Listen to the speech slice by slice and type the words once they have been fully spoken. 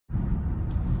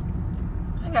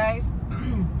Guys,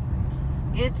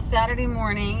 it's Saturday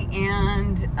morning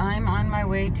and I'm on my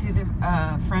way to the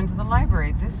Friends of the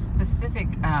Library. This specific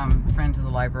Friends of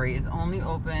the Library is only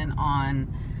open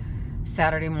on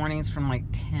Saturday mornings from like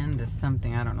 10 to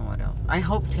something. I don't know what else. I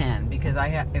hope 10 because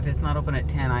if it's not open at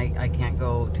 10, I can't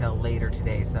go till later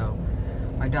today. So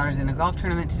my daughter's in a golf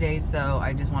tournament today, so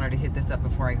I just wanted to hit this up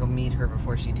before I go meet her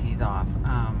before she tees off.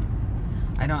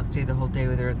 I don't stay the whole day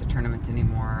with her at the tournaments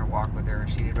anymore or walk with her.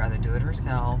 She'd rather do it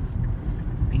herself.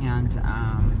 And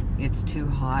it's too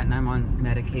hot and I'm on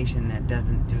medication that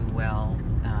doesn't do well.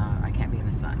 I can't be in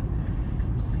the sun.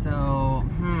 So,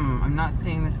 I'm not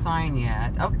seeing the sign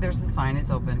yet. Oh, there's the sign.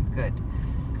 It's open. Good.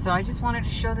 So I just wanted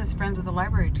to show this Friends of the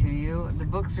Library to you. The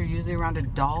books are usually around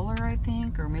 $1, I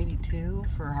think, or maybe $2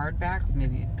 for hardbacks.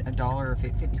 Maybe $1 or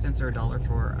 50 cents or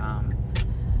 $1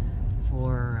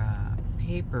 for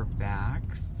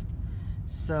paperbacks.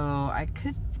 So I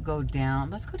could go down.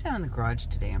 Let's go down in the garage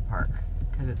today and park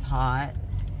because it's hot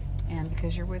and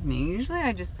because you're with me. Usually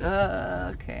I just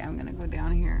okay, I'm gonna go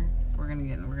down here. We're gonna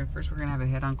have a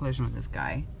head-on collision with this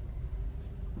guy.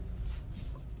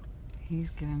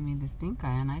 He's giving me the stink eye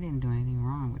and I didn't do anything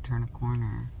wrong but turn a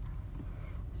corner.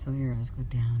 So here, let's go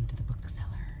down to the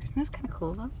bookseller. Isn't this kind of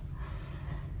cool though?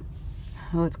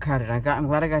 Oh, it's crowded. I'm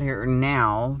glad I got here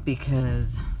now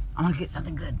because I want to get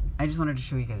something good. I just wanted to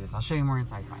show you guys this. I'll show you more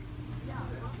inside. Bye.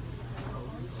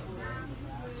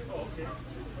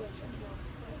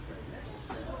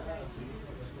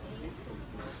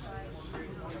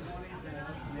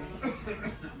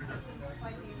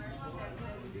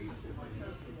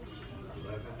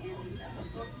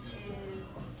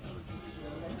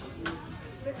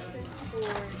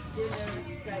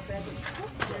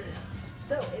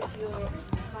 So if you're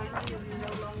finding you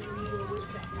no longer need or wish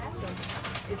to have them,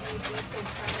 if you do so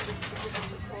kindly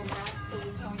specifically call back so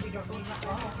we don't need to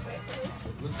call.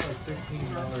 Looks like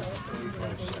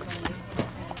 $15.35.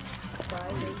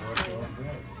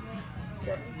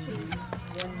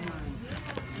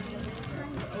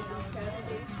 584-7219. Open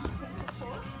Saturday.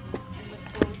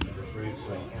 I'm afraid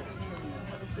so.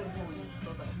 Have a good morning.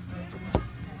 Bye-bye.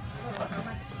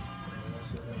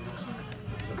 It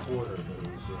was a quarter, but it was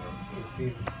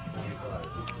 $15.25.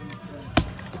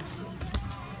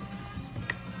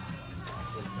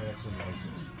 With tax and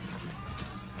license.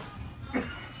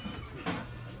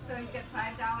 So you get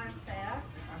 $5 back?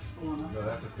 No,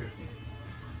 that's a 50.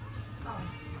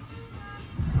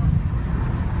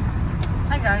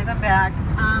 Hi guys, I'm back.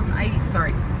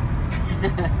 Sorry.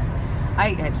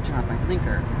 I had to turn off my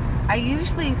blinker. I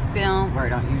usually film, or I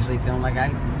don't usually film,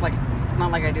 it's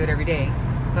not like I do it every day.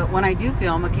 But when I do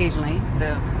film occasionally,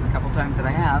 the couple times that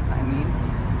I have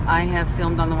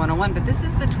filmed on the 101, but this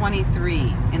is the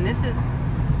 23, and this is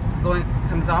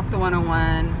comes off the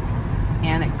 101,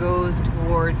 and it goes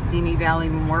towards Simi Valley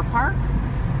Moorpark,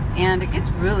 and it gets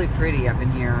really pretty up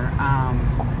in here.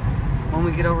 When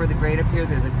we get over the grade up here,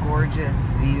 there's a gorgeous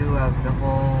view of the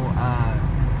whole, I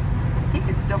think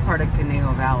it's still part of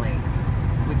Conejo Valley,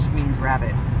 which means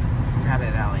Rabbit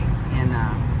Valley, and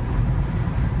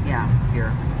yeah,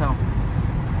 here. So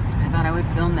I thought I would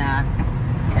film that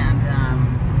and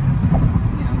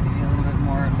give you a little bit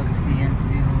more look-see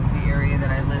into the area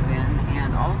that I live in,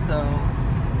 and also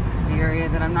the area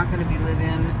that I'm not going to be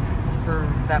living for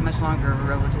that much longer,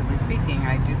 relatively speaking.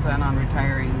 I do plan on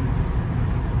retiring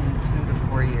in 2 to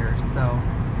 4 years, so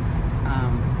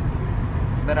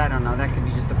but I don't know, that could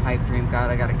be just a pipe dream.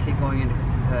 God, I got a kid going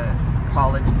into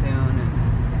college soon,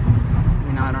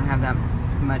 and I don't have that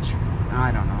much.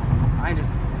 I don't know. I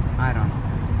don't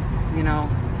know.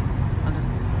 I'll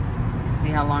just see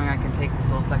how long I can take the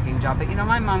soul-sucking job. But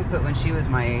my mom quit when she was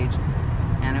my age,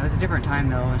 and it was a different time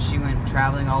though, and she went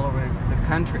traveling all over the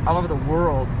country, all over the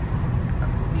world.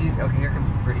 Okay, here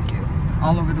comes the pretty cute.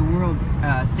 All over the world,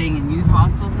 staying in youth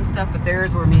hostels and stuff. But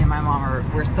there's where me and my mom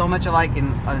we're so much alike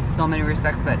in so many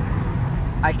respects. But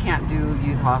I can't do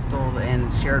youth hostels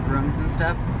and shared rooms and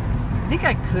stuff. I think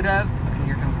I could have. Okay,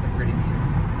 here comes the pretty view.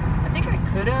 I think I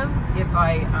could have if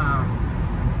I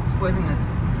wasn't a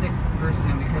sick person,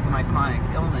 and because of my chronic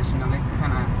illness, makes it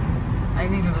kind of. I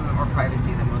need a little bit more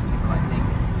privacy than most people, I think.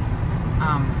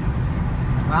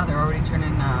 Wow, they're already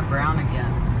turning brown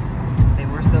again. They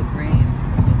were so green.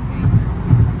 So see,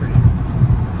 it's pretty.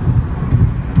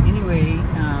 Anyway,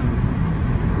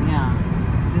 yeah,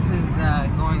 this is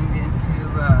going into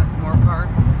Moorpark.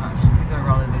 Gosh, people are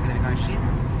probably looking at it going, she's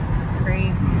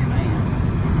crazy, and I am.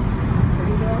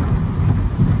 Pretty though? I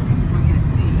just want you to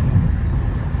see.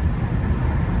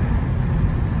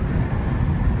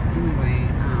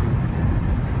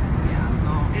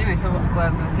 Anyway, so what I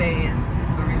was going to say is,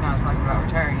 the reason I was talking about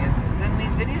retiring is in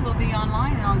these videos videos will be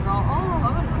online, and I'll go, oh,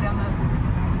 I'm gonna go down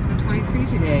the 23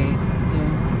 today. So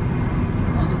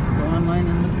I'll just go online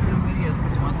and look at these videos,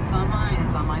 because once it's online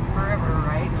forever,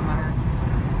 right? No matter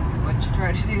what you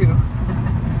try to do.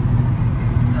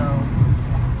 So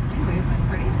anyway, isn't this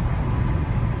pretty?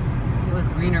 It was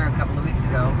greener a couple of weeks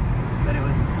ago, but it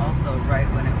was also right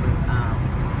when it was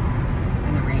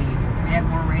in the rain. We had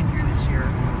more rain here this year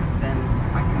than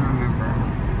I can remember.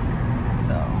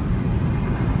 So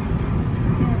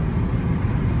yeah.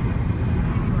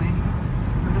 Anyway,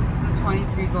 so this is the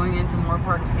 23 going into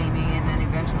Moorpark, Simi, and then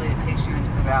eventually it takes you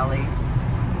into the valley.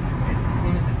 As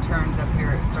soon as it turns up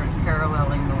here, it starts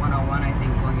paralleling the 101, I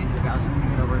think, going into the valley. I'm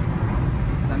gonna get over,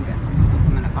 because I've got some people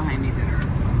coming up behind me that are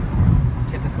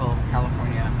typical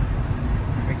California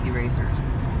Ricky racers.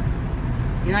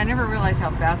 You know, I never realized how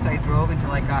fast I drove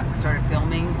until I started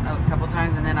filming a couple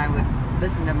times, and then I would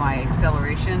listen to my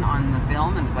acceleration on the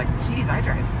film, and it's like, geez, I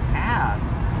drive fast.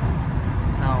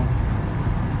 So,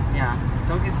 yeah,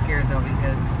 don't get scared though,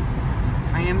 because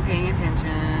I am paying attention,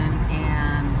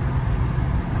 and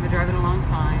I've been driving a long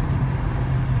time.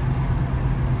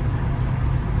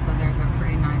 So there's a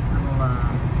pretty nice little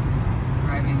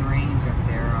driving range up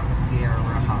there off of Tierra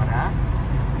Rajada.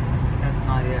 But that's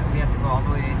not it. We have to go all the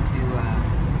way to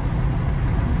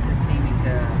Simi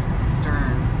to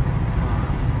Stearns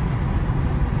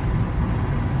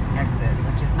exit,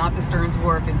 which is not the Stearns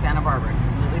Wharf in Santa Barbara.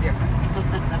 Completely different.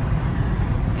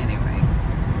 Anyway,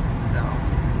 so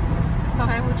just thought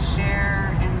I would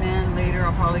share, and then later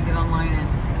I'll probably get online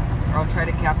or I'll try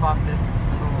to cap off this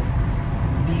little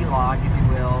vlog, if you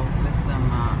will, with some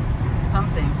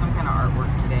kind of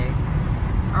artwork today.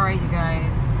 All right, you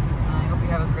guys. I hope you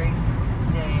have a great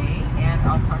day, and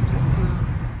I'll talk to you soon.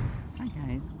 Hi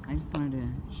guys, I just wanted to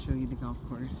show you the golf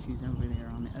course. She's over there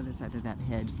on the other side of that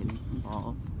hedge hitting some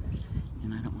balls,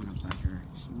 and I don't want to bug her.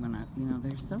 She went up, you know,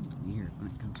 they're so weird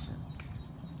when it comes to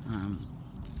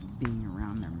being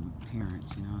around their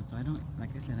parents, you know. So I don't,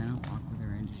 like I said, I don't walk with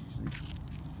her. I just usually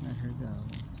let her go.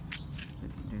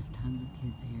 But there's tons of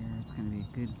kids here. It's going to be a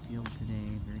good field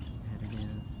today, very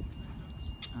competitive.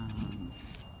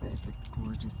 But it's a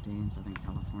gorgeous day in Southern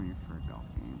California for a golf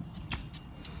game.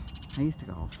 I used to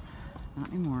golf, not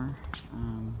anymore.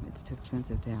 It's too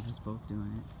expensive to have us both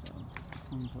doing it, so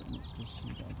it's more important that she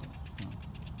does it. So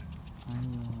I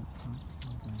will talk to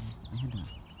you guys.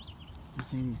 This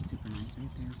lady's super nice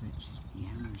right there, but she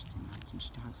yammers too much, and she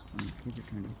talks when the kids are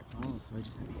trying to hit the ball, so I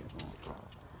just have to get a ball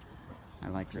across. I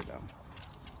like her though,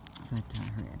 but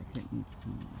her etiquette needs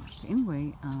some work.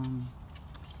 Anyway,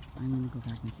 I'm going to go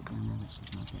back and sit down now that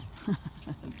she's not there.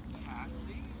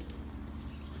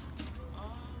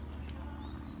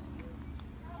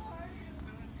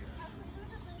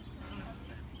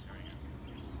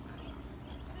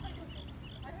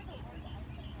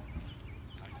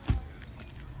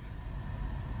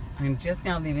 I'm just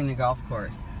now leaving the golf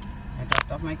course. I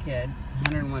dropped off my kid. It's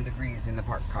 101 degrees in the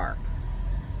parked car.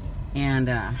 And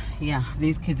yeah,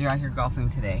 these kids are out here golfing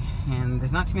today, and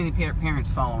there's not too many parents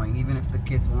following, even if the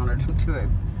kids wanted them to.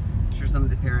 I'm sure some of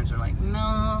the parents are like,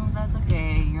 no, that's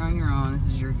okay, you're on your own, this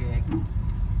is your gig.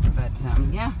 But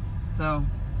yeah, so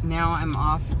now I'm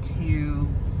off to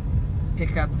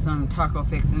pick up some taco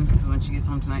fixings, because when she gets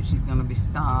home tonight, she's going to be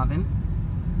starving.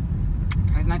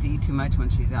 Tries not to eat too much when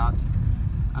she's out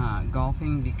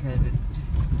golfing, because it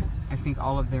just, I think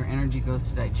all of their energy goes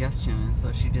to digestion, and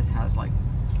so she just has like,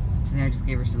 today I just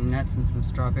gave her some nuts and some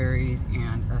strawberries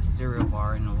and a cereal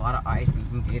bar and a lot of ice and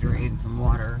some Gatorade and some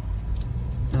water.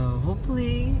 So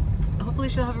hopefully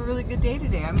she'll have a really good day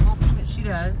today. I'm hoping that she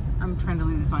does. I'm trying to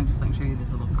leave this on just so I can show you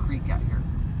this little creek out here.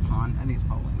 Pond. I think it's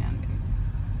probably man-made.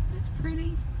 It's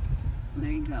pretty.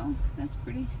 There you go. That's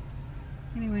pretty.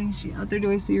 Anyway, is she out there?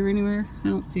 Do I see her anywhere? I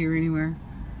don't see her anywhere.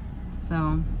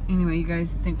 So anyway, you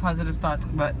guys think positive thoughts,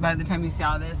 but by the time you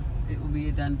saw this, it will be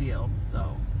a done deal.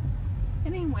 So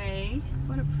anyway,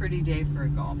 what a pretty day for a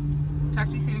golf. Talk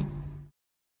to you soon.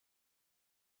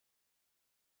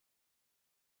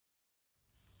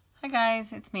 Hi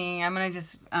guys, it's me. I'm gonna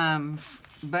just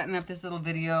button up this little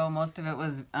video. Most of it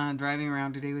was driving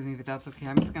around today with me, but that's okay.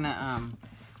 I'm just gonna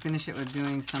finish it with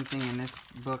doing something in this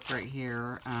book right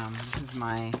here. This is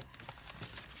my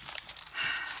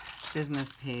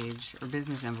business page, or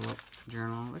business envelope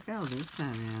journal. Look how loose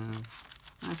that is.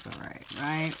 That's alright,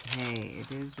 right? Hey,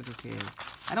 it is what it is.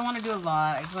 I don't want to do a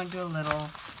lot. I just want to do a little.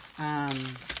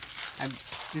 I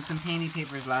did some painting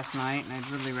papers last night, and I'd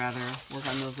really rather work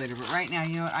on those later. But right now,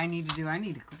 you know what I need to do? I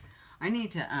need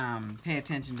to pay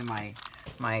attention to my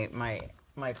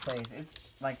place.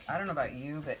 It's like, I don't know about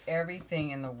you, but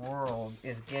everything in the world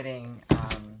is getting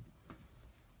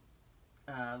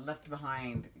left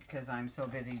behind because I'm so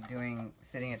busy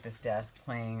sitting at this desk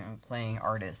playing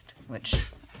artist, which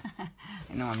I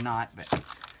know I'm not, but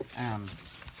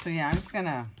so yeah, I'm just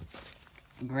gonna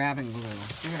grab and glue.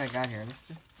 See what I got here.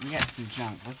 We got some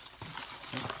junk.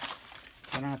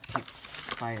 So I don't have to keep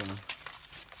fighting.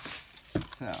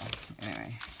 So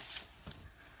anyway,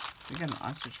 we got an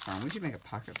ostrich farm. We should make a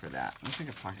pocket for that. Let's make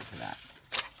a pocket for that.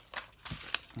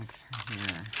 Like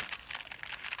here.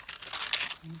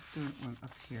 Let's do one up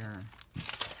here.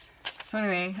 So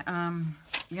anyway,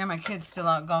 yeah, my kid's still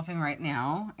out golfing right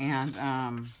now, and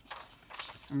I'm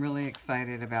really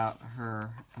excited about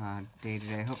her day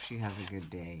today. I hope she has a good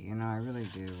day. You know, I really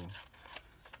do.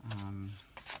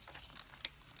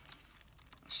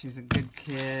 She's a good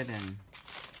kid, and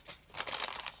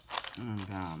you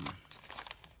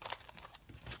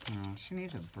know, she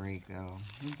needs a break, though.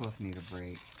 We both need a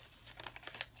break.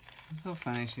 It's so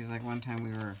funny. She's like, one time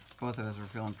both of us were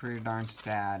feeling pretty darn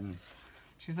sad, and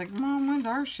she's like, Mom, when's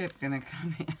our ship gonna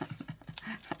come in?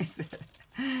 I said,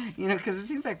 you know, because it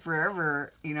seems like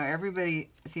forever, you know, everybody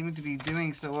seemed to be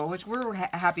doing so well, which we're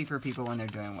happy for people when they're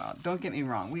doing well. Don't get me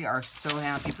wrong. We are so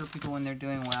happy for people when they're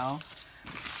doing well.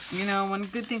 You know, when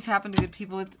good things happen to good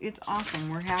people, it's awesome.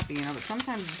 We're happy, you know, but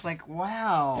sometimes it's like,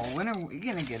 wow, when are we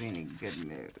gonna get any good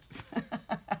news?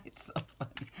 It's so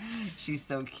funny. She's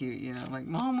so cute, you know, like,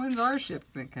 Mom, when's our ship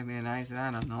gonna come in? I said,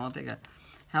 I don't know. I'll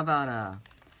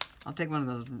take one of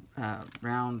those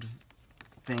round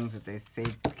things that they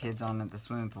save kids on at the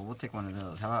swimming pool. We'll take one of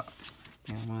those. How about,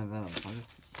 you know, one of those?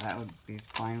 That would be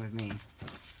fine with me.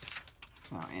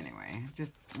 So anyway,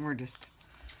 we're just,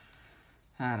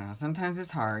 I don't know. Sometimes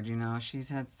it's hard, you know. She's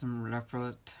had some rough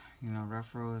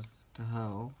rows to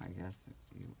hoe, I guess,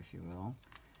 if you will.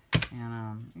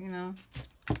 And, you know,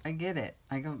 I get it.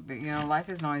 But, you know, life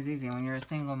isn't always easy when you're a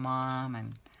single mom,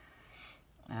 and,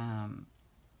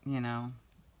 you know,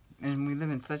 and we live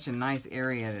in such a nice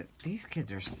area that these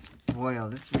kids are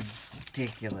spoiled. It's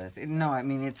ridiculous. No, I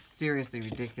mean, it's seriously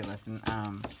ridiculous. And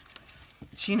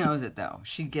she knows it, though.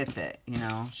 She gets it, you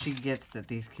know. She gets that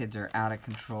these kids are out of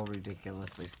control,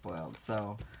 ridiculously spoiled.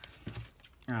 So,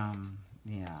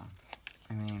 yeah.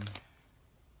 I mean,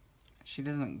 she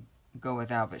doesn't go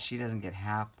without, but she doesn't get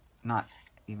half, not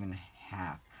even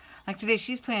half. Like today,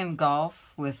 she's playing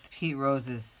golf with Pete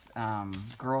Rose's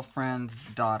girlfriend's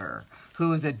daughter,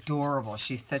 who is adorable.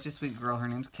 She's such a sweet girl. Her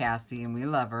name's Cassie, and we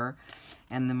love her.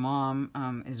 And the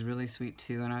mom is really sweet,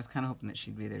 too. And I was kind of hoping that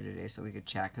she'd be there today so we could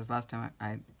chat. Because last time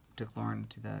I took Lauren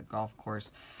to the golf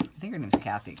course, I think her name's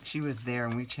Kathy. She was there,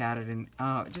 and we chatted. And,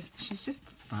 oh, she's just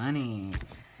funny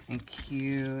and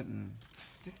cute and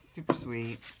just super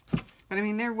sweet. But I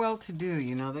mean, they're well-to-do,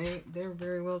 you know. They're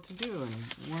very well-to-do, and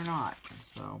we're not.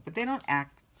 So, but they didn't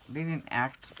act,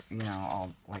 you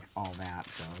know, all that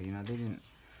though. You know,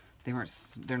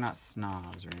 they're not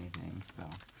snobs or anything. So,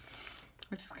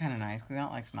 which is kind of nice because I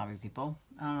don't like snobby people.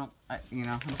 I don't know, you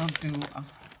know, I don't do.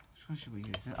 Which one should we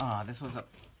use? Oh, this wasn't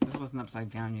upside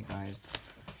down, you guys.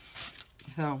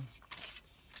 So,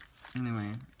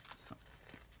 anyway,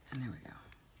 and there we go.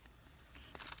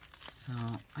 So,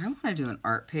 I want to do an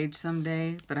art page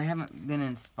someday, but I haven't been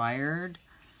inspired,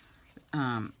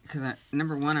 because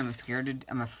number one, I'm afraid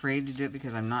to do it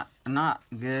because I'm not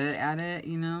good at it,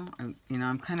 you know.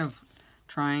 I'm kind of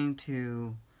trying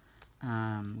to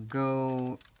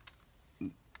go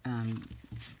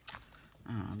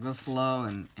slow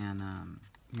and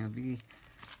you know, be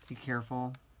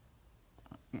careful.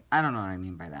 I don't know what I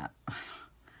mean by that.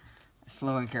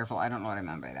 Slow and careful. I don't know what I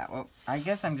meant by that. Well, I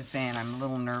guess I'm just saying I'm a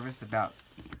little nervous about,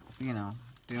 you know,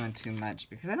 doing too much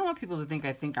because I don't want people to think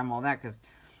I'm all that,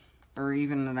 or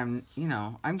even that I'm, you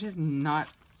know, I'm just not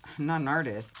an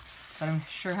artist, but I'm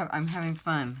sure I'm having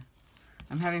fun.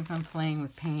 I'm having fun playing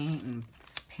with paint and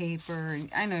paper, and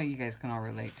I know you guys can all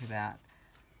relate to that.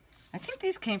 I think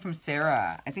these came from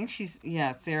Sarah. I think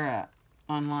Sarah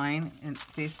online in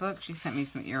Facebook. She sent me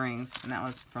some earrings, and that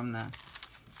was from that.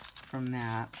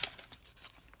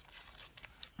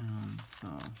 So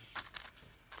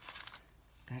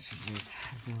that should use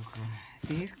Velcro.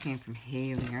 These came from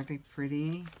Haley. Aren't they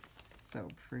pretty? So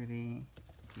pretty.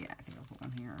 Yeah, I think I'll put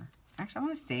one here. Actually, I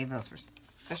want to save those for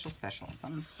special.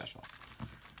 Something special.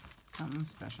 Something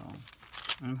special.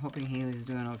 I'm hoping Haley's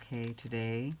doing okay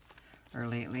today or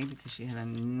lately because she had a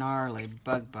gnarly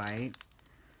bug bite.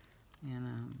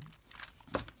 And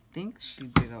I think she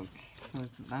did okay.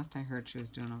 Last I heard, she was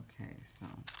doing okay. So.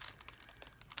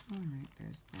 Alright,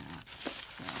 there's that.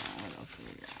 So, what else do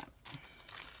we got?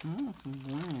 Oh, some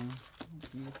blue.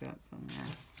 Use that somewhere.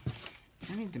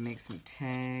 I need to make some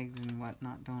tags and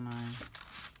whatnot, don't I?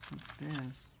 What's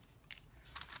this?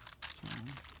 So,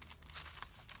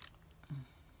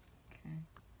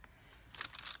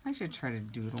 I should try to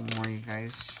doodle more, you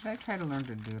guys. Should I try to learn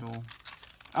to doodle?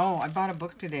 Oh, I bought a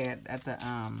book today at the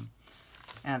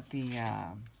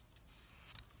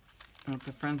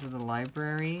Friends of the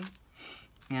Library,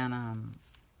 and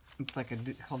it's like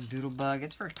called Doodlebug.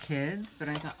 It's for kids, but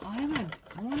I thought, oh,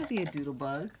 I want to be a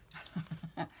doodlebug.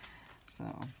 So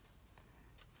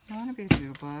I want to be a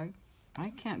doodlebug. I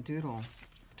can't doodle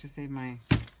to save my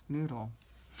noodle.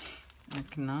 I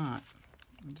cannot.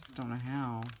 I just don't know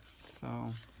how. So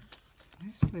I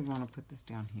just really want to put this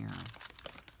down here.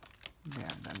 Yeah,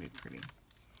 that'd be pretty.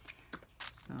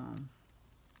 So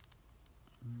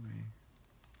anyway.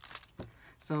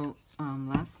 So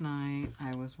last night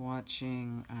I was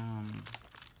watching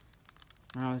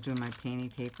when I was doing my painting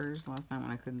papers last night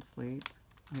when I couldn't sleep.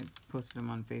 I posted them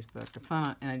on Facebook. I plan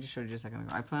on, and I just showed you a second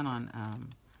ago. I plan on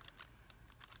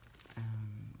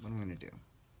what am I gonna do?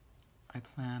 I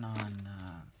plan on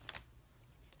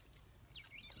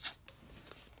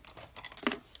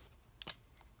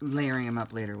layering them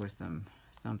up later with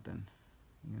something.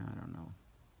 You know, I don't know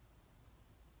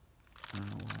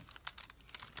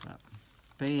what.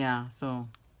 But yeah, so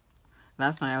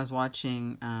last night I was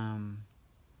watching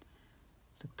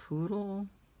the Poodle.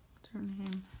 What's her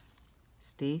name?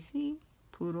 Stacy?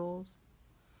 Poodles.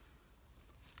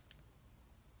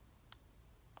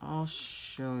 I'll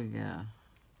show you.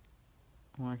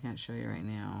 Well, I can't show you right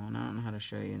now, and I don't know how to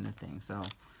show you in the thing. So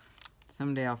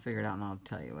someday I'll figure it out and I'll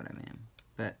tell you what I mean.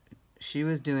 But she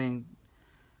was doing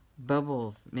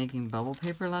bubbles, making bubble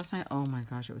paper last night. Oh my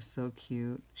gosh, it was so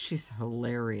cute. She's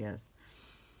hilarious.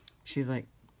 She's like,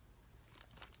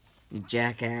 you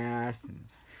jackass, and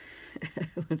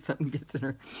when something gets in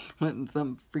her, when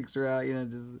something freaks her out, you know,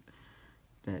 just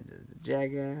that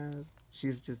jackass.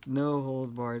 She's just no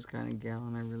holds bars kind of gal,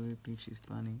 and I really think she's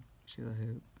funny. She's a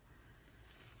hoot.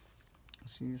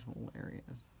 She's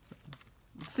hilarious. So.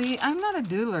 See, I'm not a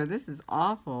doodler. This is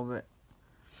awful, but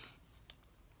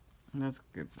that's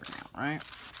good for now, right?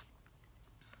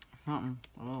 Something,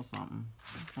 a little something.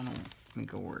 I'm trying to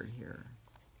make a word here.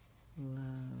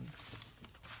 Love.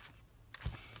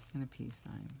 And a peace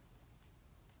sign.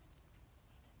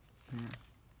 There.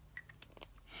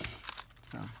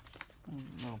 So, a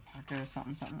little pocket of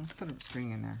something. Let's put a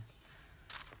string in there.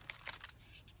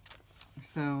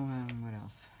 So, what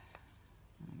else?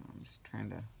 I don't know, I'm just trying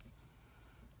to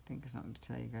think of something to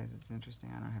tell you guys that's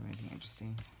interesting. I don't have anything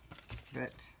interesting.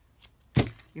 But,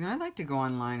 you know, I like to go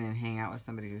online and hang out with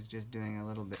somebody who's just doing a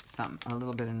little bit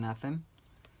of nothing.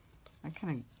 I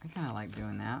kind of like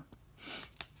doing that.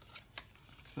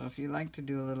 So if you like to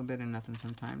do a little bit of nothing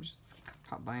sometimes, just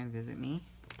pop by and visit me.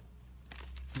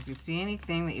 If you see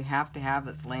anything that you have to have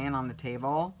that's laying on the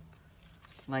table,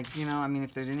 like, you know, I mean,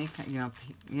 if there's any,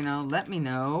 you know, let me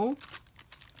know.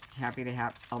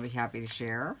 I'll be happy to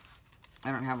share.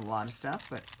 I don't have a lot of stuff,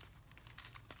 but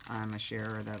I'm a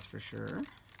sharer, that's for sure.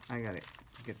 I gotta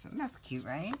get some. That's cute,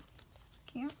 right?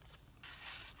 Cute.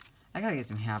 I gotta get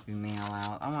some happy mail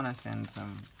out. I want to send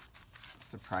some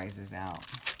surprises out,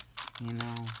 you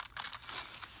know.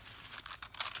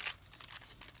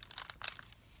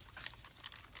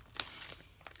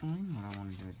 I don't know what I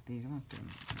want to do with these. I want to do them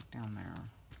down there.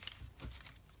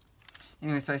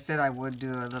 Anyway, so I said I would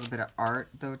do a little bit of art,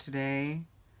 though, today.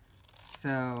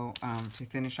 So, to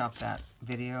finish off that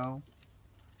video,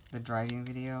 the driving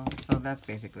video. So that's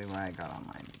basically why I got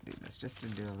online to do this, just to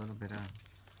do a little bit of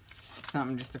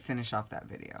something just to finish off that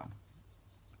video,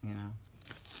 you know.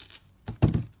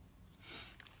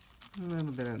 A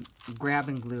little bit of grab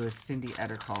and glue, as Cindy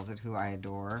Utter calls it, who I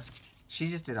adore. She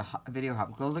just did a video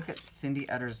hop. Go look at Cindy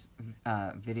Utter's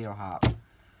video hop.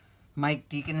 Mike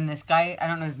Deacon, and this guy, I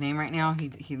don't know his name right now.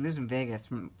 He lives in Vegas,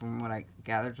 from what I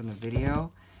gathered from the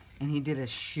video. And he did a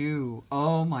shoe.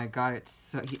 Oh my God, it's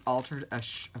so, he altered a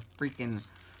freaking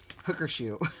hooker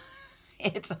shoe.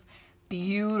 It's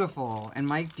beautiful. And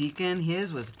Mike Deacon,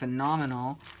 his was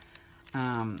phenomenal.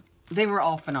 They were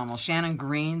all phenomenal. Shannon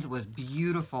Green's was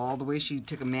beautiful. The way she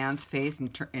took a man's face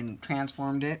and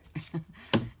transformed it.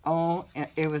 Oh,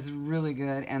 it was really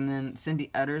good. And then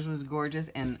Cindy Utter's was gorgeous.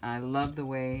 And I love the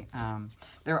way,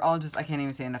 they're all just, I can't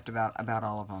even say enough about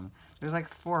all of them. There's like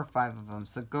 4 or 5 of them.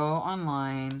 So go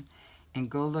online and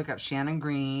go look up Shannon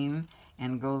Green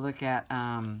and go look at,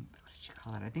 what did she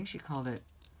call it? I think she called it,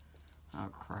 oh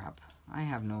crap. I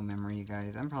have no memory, you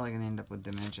guys. I'm probably going to end up with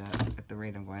dementia at the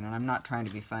rate I'm going. And I'm not trying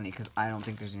to be funny because I don't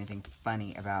think there's anything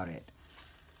funny about it.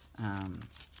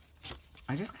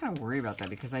 I just kind of worry about that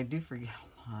because I do forget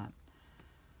a lot.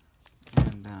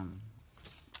 And,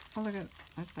 oh, look at,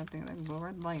 that's that thing that can go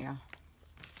right there.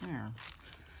 There.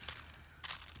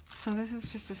 So this is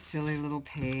just a silly little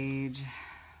page.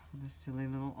 This silly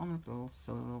little, oh look, little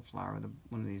silly little flower with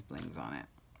one of these blings on it.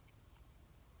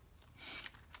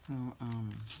 So,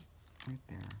 right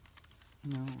there.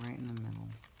 No, right in the middle.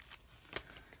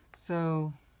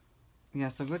 So, yeah,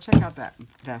 so go check out that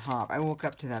hop. I woke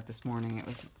up to that this morning. It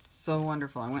was so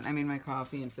wonderful. I made my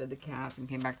coffee and fed the cats and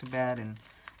came back to bed and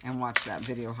watched that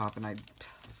video hop, and I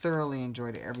thoroughly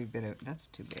enjoyed every bit of, that's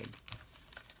too big.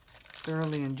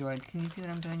 Thoroughly enjoyed. Can you see what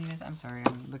I'm doing, you guys? I'm sorry,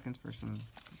 I'm looking for some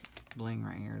bling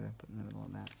right here to put in the middle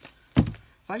of that.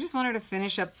 So I just wanted to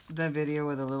finish up the video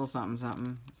with a little something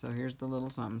something. So here's the little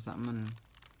something something, and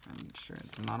I'm sure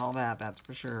it's not all that, that's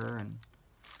for sure. And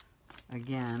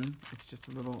again, it's just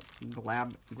a little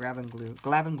glab and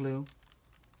glue.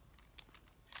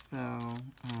 So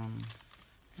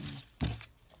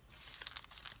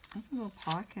that's a little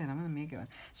pocket. I'm gonna make it one.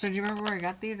 So do you remember where I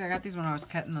got these? I got these when I was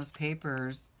cutting those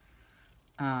papers.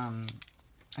 I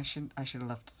should have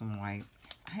left some white.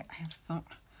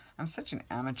 I'm such an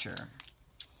amateur.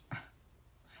 I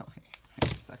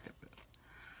suck at this.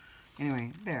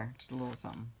 Anyway, there, just a little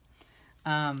something.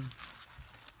 What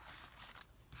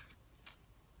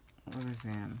was I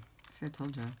saying? See, I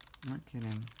told you. I'm not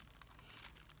kidding.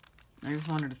 I just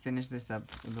wanted to finish this up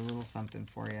with a little something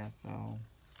for you, so.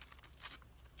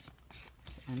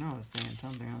 I know I was saying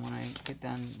something, and when I get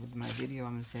done with my video,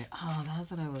 I'm going to say, oh,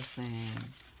 that's what I was saying.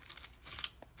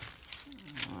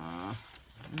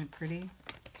 Isn't it pretty?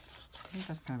 I think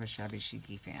that's kind of a shabby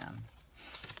chic-y fan.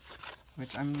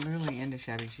 Which I'm literally into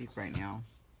shabby chic right now.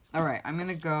 Alright, I'm going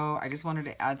to go. I just wanted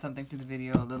to add something to the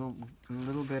video, a little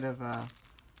bit of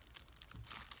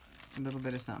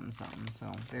something, something.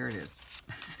 So, there it is.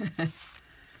 It's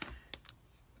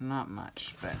not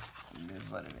much, but it is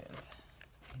what it is.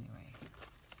 Anyway,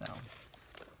 so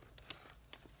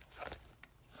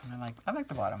I like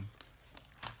the bottom.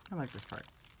 I like this part.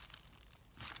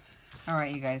 All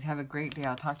right, you guys, have a great day.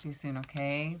 I'll talk to you soon,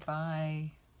 okay?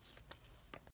 Bye.